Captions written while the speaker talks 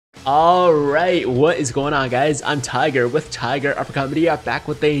Alright, what is going on, guys? I'm Tiger with Tiger Uppercut Media, back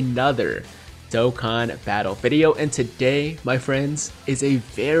with another Dokkan battle video, and today, my friends, is a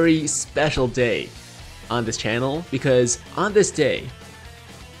very special day on this channel because on this day,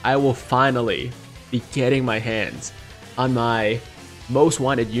 I will finally be getting my hands on my most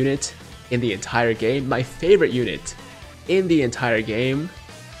wanted unit in the entire game, my favorite unit in the entire game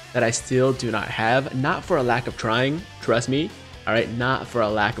that I still do not have, not for a lack of trying, trust me. Alright, not for a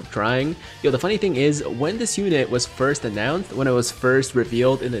lack of trying. Yo, the funny thing is, when this unit was first announced, when it was first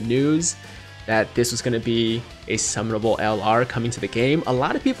revealed in the news that this was going to be a summonable LR coming to the game, a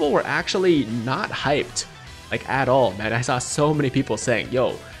lot of people were actually not hyped, like at all, man. I saw so many people saying,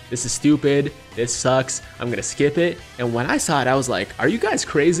 yo, this is stupid, this sucks, I'm going to skip it. And when I saw it, I was like, are you guys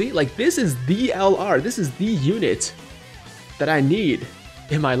crazy? Like, this is the LR, this is the unit that I need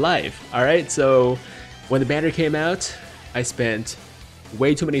in my life. Alright, so when the banner came out, I spent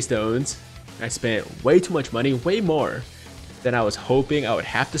way too many stones, I spent way too much money, way more than I was hoping I would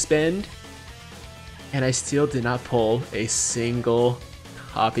have to spend, and I still did not pull a single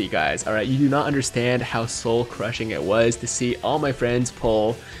copy, guys. Alright, you do not understand how soul crushing it was to see all my friends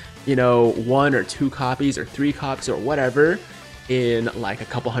pull, you know, 1 or 2 copies or 3 copies or whatever in like a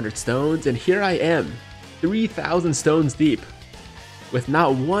couple hundred stones, and here I am, 3,000 stones deep, with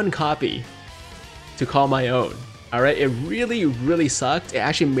not one copy to call my own. Alright, it really sucked. It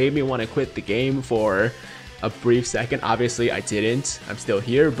actually made me want to quit the game for a brief second. Obviously, I didn't. I'm still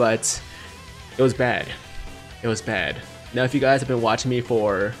here, but it was bad. It was bad. Now, if you guys have been watching me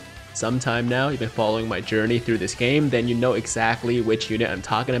for some time now, you've been following my journey through this game, then you know exactly which unit I'm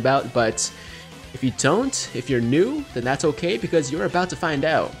talking about. But if you don't, if you're new, then that's okay, because you're about to find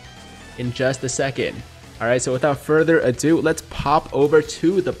out in just a second. Alright, so without further ado, let's pop over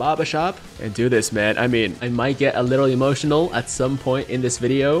to the Baba shop and do this, man. I mean, I might get a little emotional at some point in this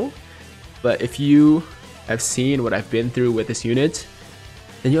video, but if you have seen what I've been through with this unit,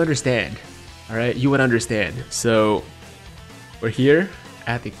 then you understand. Alright, you would understand. So, we're here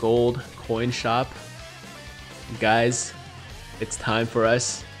at the gold coin shop. Guys, it's time for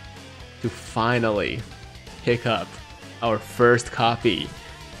us to finally pick up our first copy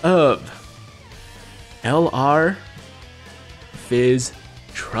of LR Fizz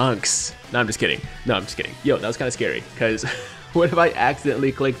Trunks. No, I'm just kidding. No, I'm just kidding. Yo, that was kind of scary, because what if I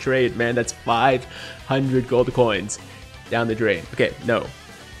accidentally click trade? Man, that's 500 gold coins down the drain. Okay, no,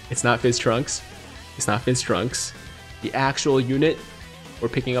 it's not Fizz Trunks. It's not Fizz Trunks. The actual unit we're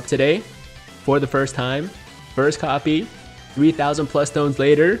picking up today, for the first time, first copy, 3,000 plus stones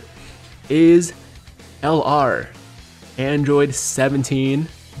later, is LR Android 17,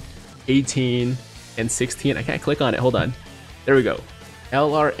 18, and 16. I can't click on it, hold on. There we go.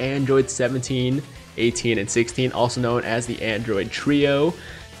 LR Android 17, 18, and 16, also known as the Android Trio.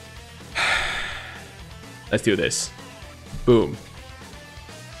 Let's do this. Boom.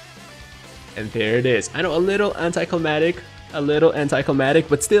 And there it is. I know, a little anticlimactic,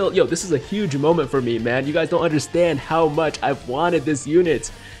 but still, yo, this is a huge moment for me, man. You guys don't understand how much I've wanted this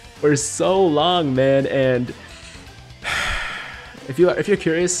unit for so long, man, and if you're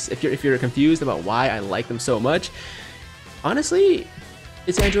curious, if you're confused about why I like them so much, honestly,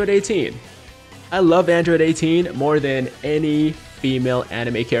 it's Android 18. I love Android 18 more than any female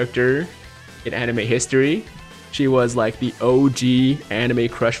anime character in anime history. She was like the OG anime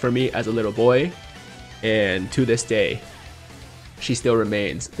crush for me as a little boy, and to this day, she still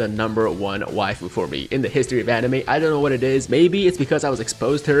remains the #1 waifu for me in the history of anime. I don't know what it is. Maybe it's because I was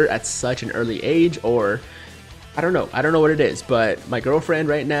exposed to her at such an early age, or I don't know what it is, but my girlfriend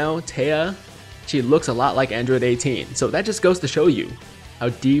right now, Taya, she looks a lot like Android 18. So that just goes to show you how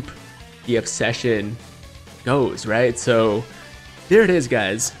deep the obsession goes, right? So there it is,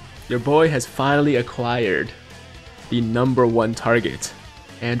 guys. Your boy has finally acquired the #1 target,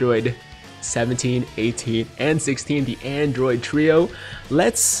 Android 17, 18, and 16, the Android Trio.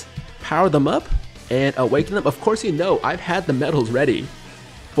 Let's power them up and awaken them. Of course, you know, I've had the medals ready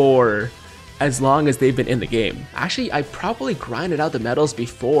for as long as they've been in the game. Actually, I probably grinded out the medals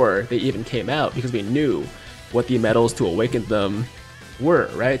before they even came out, because we knew what the medals to awaken them were,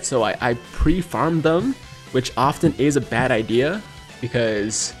 right? So I pre-farmed them, which often is a bad idea,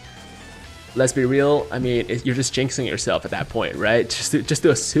 because let's be real, I mean, you're just jinxing yourself at that point, right? Just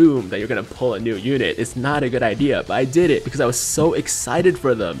to assume that you're gonna pull a new unit, it's not a good idea, but I did it because I was so excited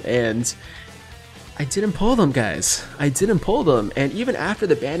for them, and I didn't pull them, guys. I didn't pull them, and even after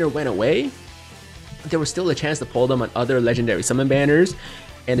the banner went away, there was still a chance to pull them on other legendary summon banners,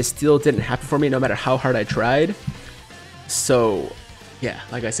 and it still didn't happen for me no matter how hard I tried. So yeah,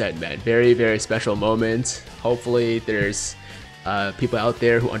 like I said, man, very special moment. Hopefully there's people out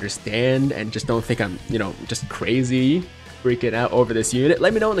there who understand and just don't think I'm, you know, just crazy freaking out over this unit.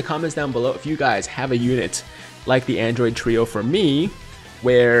 Let me know in the comments down below if you guys have a unit like the Android Trio for me,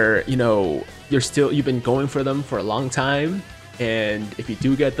 where, you know, you've been going for them for a long time, and if you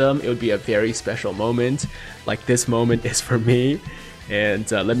do get them, it would be a very special moment, like this moment is for me. And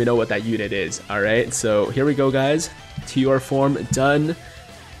let me know what that unit is. All right, so here we go, guys. TR form done,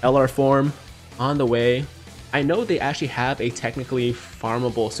 LR form on the way. I know they actually have a technically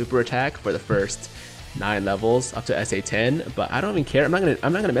farmable super attack for the first 9 levels up to SA10, but I don't even care. I'm not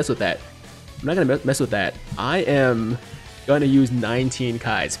gonna mess with that. I'm not gonna mess with that. I am gonna use 19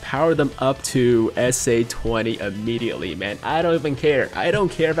 Kais, power them up to SA20 immediately, man. I don't even care. I don't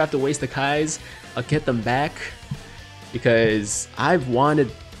care if I have to waste the Kais. I'll get them back because I've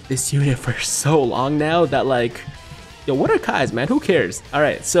wanted this unit for so long now that, like, yo, what are Kais, man? Who cares? All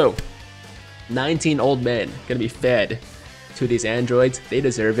right, so 19 old men gonna be fed to these androids. They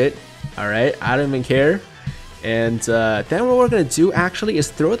deserve it. All right, I don't even care. And then what we're gonna do actually is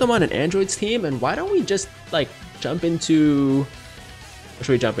throw them on an androids team. And why don't we just like jump into, what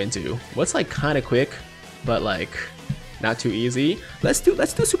should we jump into? What's like kind of quick but like not too easy? Let's do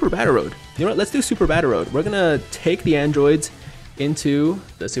Super Battle Road. You know what? Let's do Super Battle Road. We're gonna take the androids into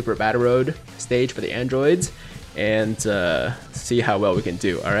the Super Battle Road stage for the androids and see how well we can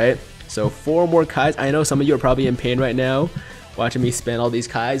do. All right, so 4 more Kais. I know some of you are probably in pain right now watching me spend all these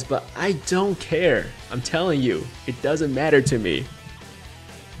Kais, but I don't care. I'm telling you, it doesn't matter to me.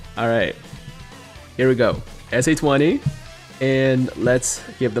 All right, here we go. SA20, and let's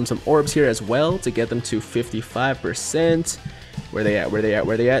give them some orbs here as well to get them to 55%. Where they at? Where they at?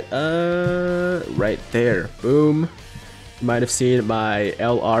 Where they at? Right there. Boom. You might have seen my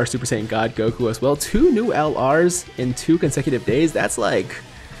LR Super Saiyan God Goku as well. 2 new LRs in 2 consecutive days. That's like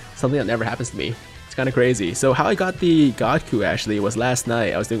something that never happens to me. It's kind of crazy. So how I got the Godku actually was last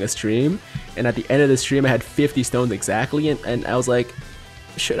night. I was doing a stream, and at the end of the stream I had 50 stones exactly, and I was like,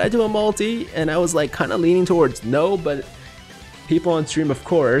 should I do a multi? And I was like kind of leaning towards no, but people on stream, of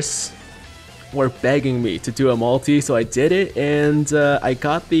course, were begging me to do a multi, so I did it, and I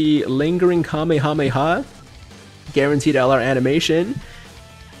got the lingering Kamehameha, guaranteed LR animation,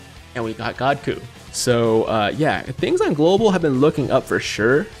 and we got Godku. So yeah, things on global have been looking up for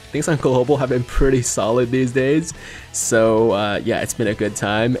sure. Things on global have been pretty solid these days. So yeah, it's been a good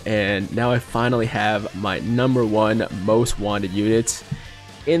time, and now I finally have my #1 most wanted unit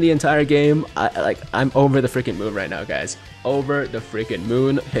in the entire game. I'm over the freaking moon right now, guys. Over the freaking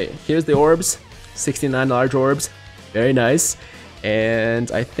moon. Hey, here's the orbs. 69 large orbs. Very nice.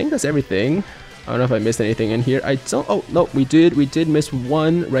 And I think that's everything. I don't know if I missed anything in here. I don't. Oh no, we did miss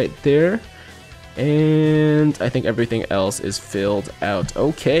one right there. And I think everything else is filled out.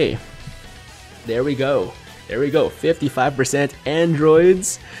 Okay, there we go. There we go. 55%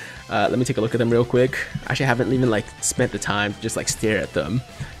 androids. Let me take a look at them real quick. Actually, I haven't even like spent the time to just like stare at them.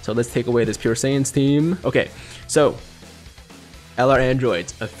 So let's take away this Pure Saiyans team. Okay, so LR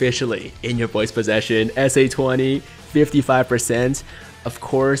androids officially in your boy's possession. SA20, 55%. Of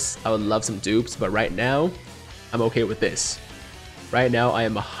course, I would love some dupes, but right now, I'm okay with this. Right now, I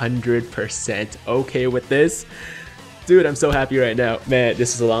am 100% okay with this. Dude, I'm so happy right now. Man,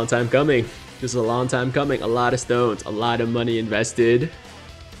 this is a long time coming. This is a long time coming. A lot of stones, a lot of money invested.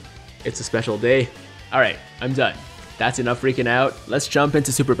 It's a special day. All right, I'm done. That's enough freaking out. Let's jump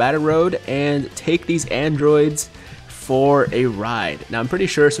into Super Battle Road and take these androids for a ride. Now, I'm pretty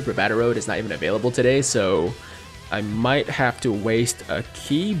sure Super Battle Road is not even available today, so I might have to waste a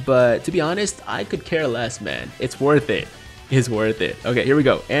key, but to be honest, I could care less, man. It's worth it. It's worth it. Okay, here we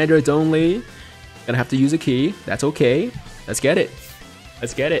go. Androids only. Gonna have to use a key. That's okay. Let's get it.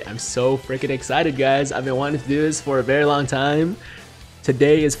 Let's get it. I'm so freaking excited, guys. I've been wanting to do this for a very long time.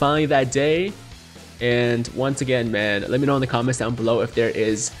 Today is finally that day. And once again, man, let me know in the comments down below if there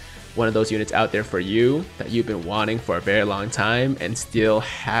is one of those units out there for you that you've been wanting for a very long time and still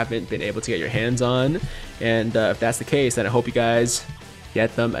haven't been able to get your hands on. And if that's the case, then I hope you guys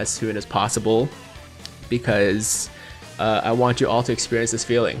get them as soon as possible, because I want you all to experience this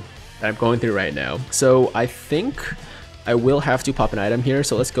feeling that I'm going through right now. So I think I will have to pop an item here.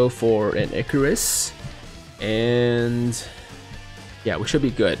 So let's go for an Icarus, and yeah, we should be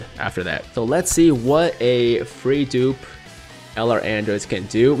good after that. So let's see what a free dupe LR androids can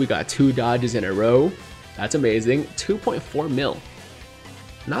do. We got 2 dodges in a row. That's amazing. 2.4 mil.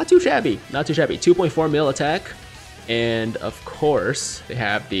 Not too shabby. Not too shabby. 2.4 mil attack. And of course, they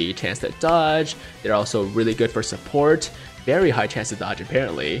have the chance to dodge. They're also really good for support. Very high chance to dodge,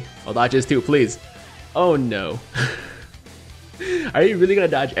 apparently. Oh, dodges too, please. Oh no. Are you really gonna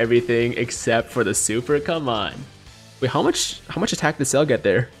dodge everything except for the super? Come on. Wait, how much attack did Cell get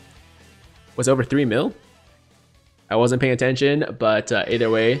there? Was it over 3 mil? I wasn't paying attention, but either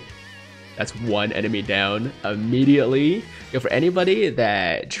way, that's one enemy down immediately. Yo, for anybody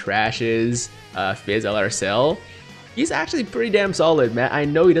that trashes Fizz LR Cell, he's actually pretty damn solid, man. I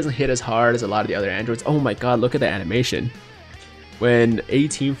know he doesn't hit as hard as a lot of the other androids. Oh my god, look at that animation. When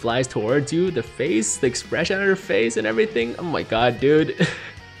 18 flies towards you, the face, the expression on her face and everything. Oh my god, dude.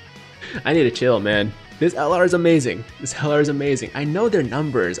 I need to chill, man. This LR is amazing. This LR is amazing. I know their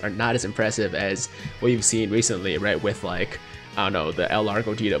numbers are not as impressive as what you've seen recently, right? With like, I don't know, the LR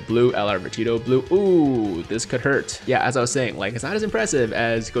Gogeta Blue, LR Vegito Blue. Ooh, this could hurt. Yeah, as I was saying, like, it's not as impressive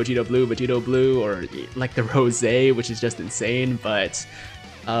as Gogeta Blue, Vegito Blue, or like the Rose, which is just insane, but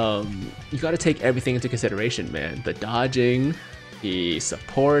you gotta take everything into consideration, man. The dodging, the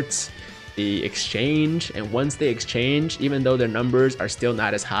support, the exchange, and once they exchange, even though their numbers are still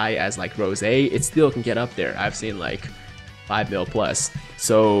not as high as like Rose, it still can get up there. I've seen like 5 mil plus.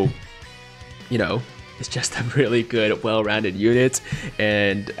 So, you know, it's just a really good, well-rounded unit.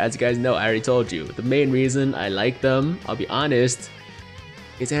 And as you guys know, I already told you, the main reason I like them, I'll be honest,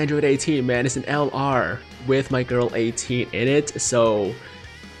 is Android 18, man. It's an LR with my girl 18 in it. So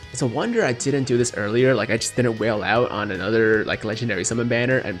it's a wonder I didn't do this earlier. Like, I just didn't wail out on another like legendary summon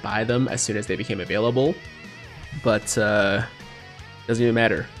banner and buy them as soon as they became available. But doesn't even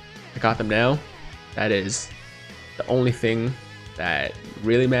matter. I got them now. That is the only thing that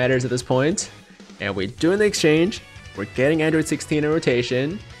really matters at this point. And we're doing the exchange. We're getting Android 16 in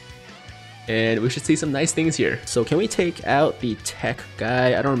rotation. And we should see some nice things here. So can we take out the tech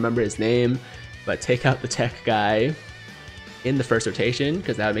guy? I don't remember his name, but take out the tech guy in the first rotation,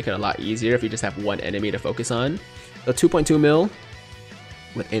 because that would make it a lot easier if you just have one enemy to focus on. So 2.2 mil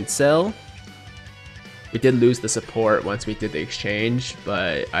with Incel. We did lose the support once we did the exchange,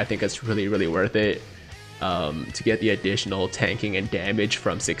 but I think it's really, really worth it to get the additional tanking and damage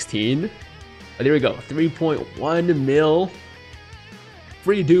from 16. But there we go, 3.1 mil.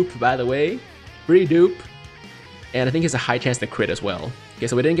 Free dupe, by the way. Free dupe. And I think it's a high chance to crit as well. Okay,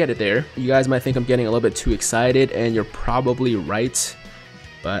 so we didn't get it there. You guys might think I'm getting a little bit too excited, and you're probably right.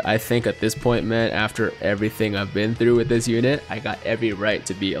 But I think at this point, man, after everything I've been through with this unit, I got every right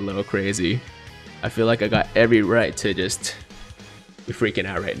to be a little crazy. I feel like I got every right to just be freaking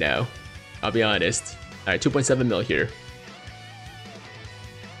out right now. I'll be honest. Alright, 2.7 mil here.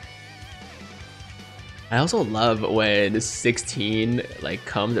 I also love when 16 like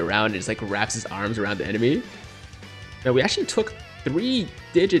comes around and just like wraps his arms around the enemy. Now we actually took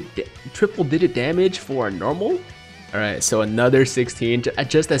triple digit damage for a normal. All right, so another 16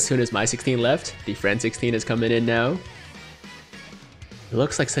 just as soon as my 16 left. The friend 16 is coming in now. It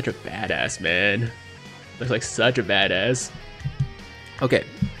looks like such a badass, man. Looks like such a badass. Okay,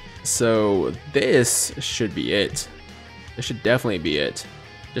 so this should be it. This should definitely be it.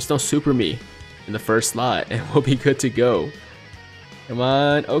 Just don't super me in the first slot and we'll be good to go. Come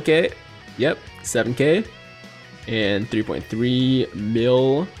on, okay. Yep, 7k and 3.3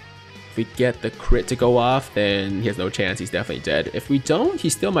 mil. If we get the crit to go off, then he has no chance. He's definitely dead. If we don't, he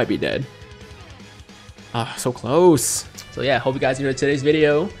still might be dead. Ah, so close. So yeah, hope you guys enjoyed today's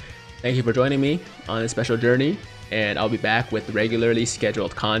video. Thank you for joining me on this special journey, and I'll be back with regularly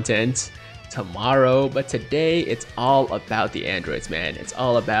scheduled content tomorrow. But today, it's all about the androids, man. It's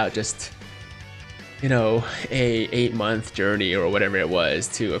all about just, you know, a 8-month journey or whatever it was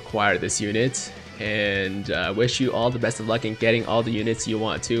to acquire this unit. And wish you all the best of luck in getting all the units you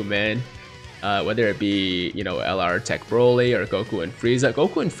want to, man. Whether it be, you know, LR Tech Broly or Goku and Frieza.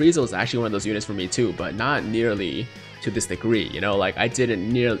 Goku and Frieza was actually one of those units for me too, but not nearly to this degree, you know? Like, I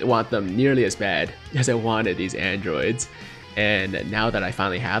didn't nearly want them nearly as bad as I wanted these androids. And now that I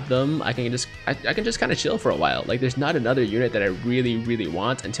finally have them, I can just kind of chill for a while. Like, there's not another unit that I really, really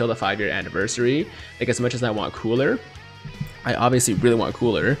want until the 5-year anniversary. Like, as much as I want Cooler, I obviously really want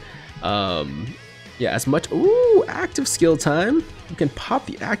Cooler. Yeah, as much. Ooh, active skill time. You can pop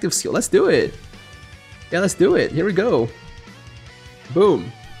the active skill. Let's do it. Yeah, let's do it. Here we go.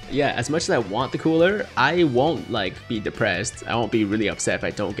 Boom. Yeah, as much as I want the Cooler, I won't like be depressed. I won't be really upset if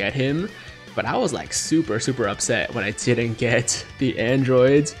I don't get him. But I was like super, super upset when I didn't get the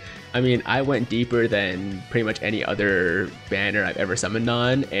androids. I mean, I went deeper than pretty much any other banner I've ever summoned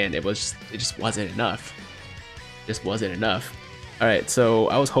on, and it just wasn't enough. It just wasn't enough. Alright, so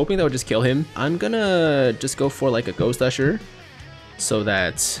I was hoping that would just kill him. I'm gonna just go for like a Ghost Usher so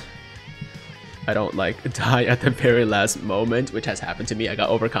that I don't like die at the very last moment, which has happened to me. I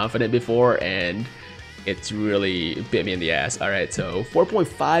got overconfident before and it's really bit me in the ass. Alright, so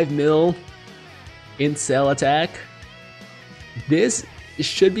 4.5 mil Incel attack. This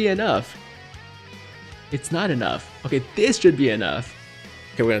should be enough. It's not enough. Okay, this should be enough.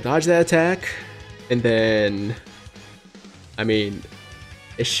 Okay, we're gonna dodge that attack. And then, I mean,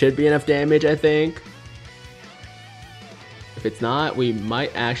 it should be enough damage, I think. If it's not, we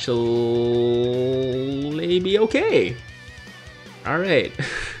might actually be okay. All right.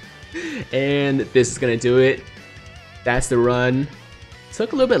 And this is gonna do it. That's the run.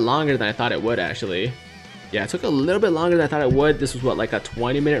 Took a little bit longer than I thought it would, actually. Yeah, it took a little bit longer than I thought it would. This was what, like a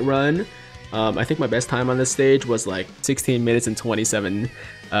 20-minute run? I think my best time on this stage was like 16 minutes and 27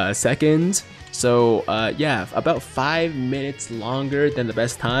 seconds. So yeah, about 5 minutes longer than the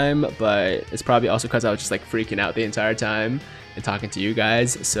best time, but it's probably also because I was just like freaking out the entire time and talking to you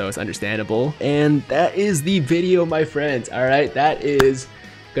guys, so it's understandable. And that is the video, my friends. All right, that is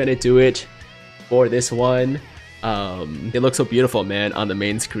gonna do it for this one. They look so beautiful, man, on the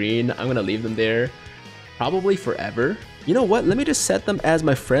main screen. I'm gonna leave them there probably forever. You know what? Let me just set them as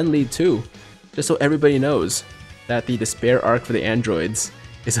my friend lead too, just so everybody knows that the despair arc for the androids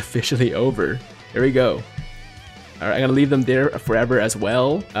is officially over. There we go. All right, I'm gonna leave them there forever as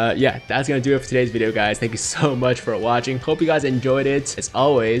well. Yeah, that's gonna do it for today's video, guys. Thank you so much for watching. Hope you guys enjoyed it. As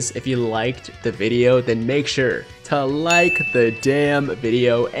always, if you liked the video, then make sure to like the damn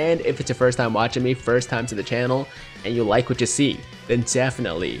video. And if it's your first time watching me, first time to the channel, and you like what you see, then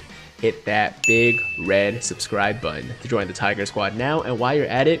definitely hit that big red subscribe button to join the Tiger Squad now. And while you're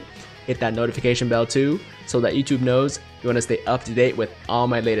at it, hit that notification bell too, so that YouTube knows you want to stay up to date with all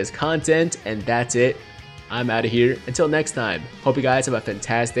my latest content. And that's it. I'm out of here. Until next time, hope you guys have a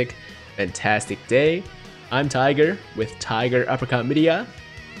fantastic, fantastic day. I'm Tiger with Tiger Uppercut Media,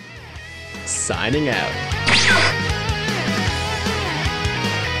 signing out.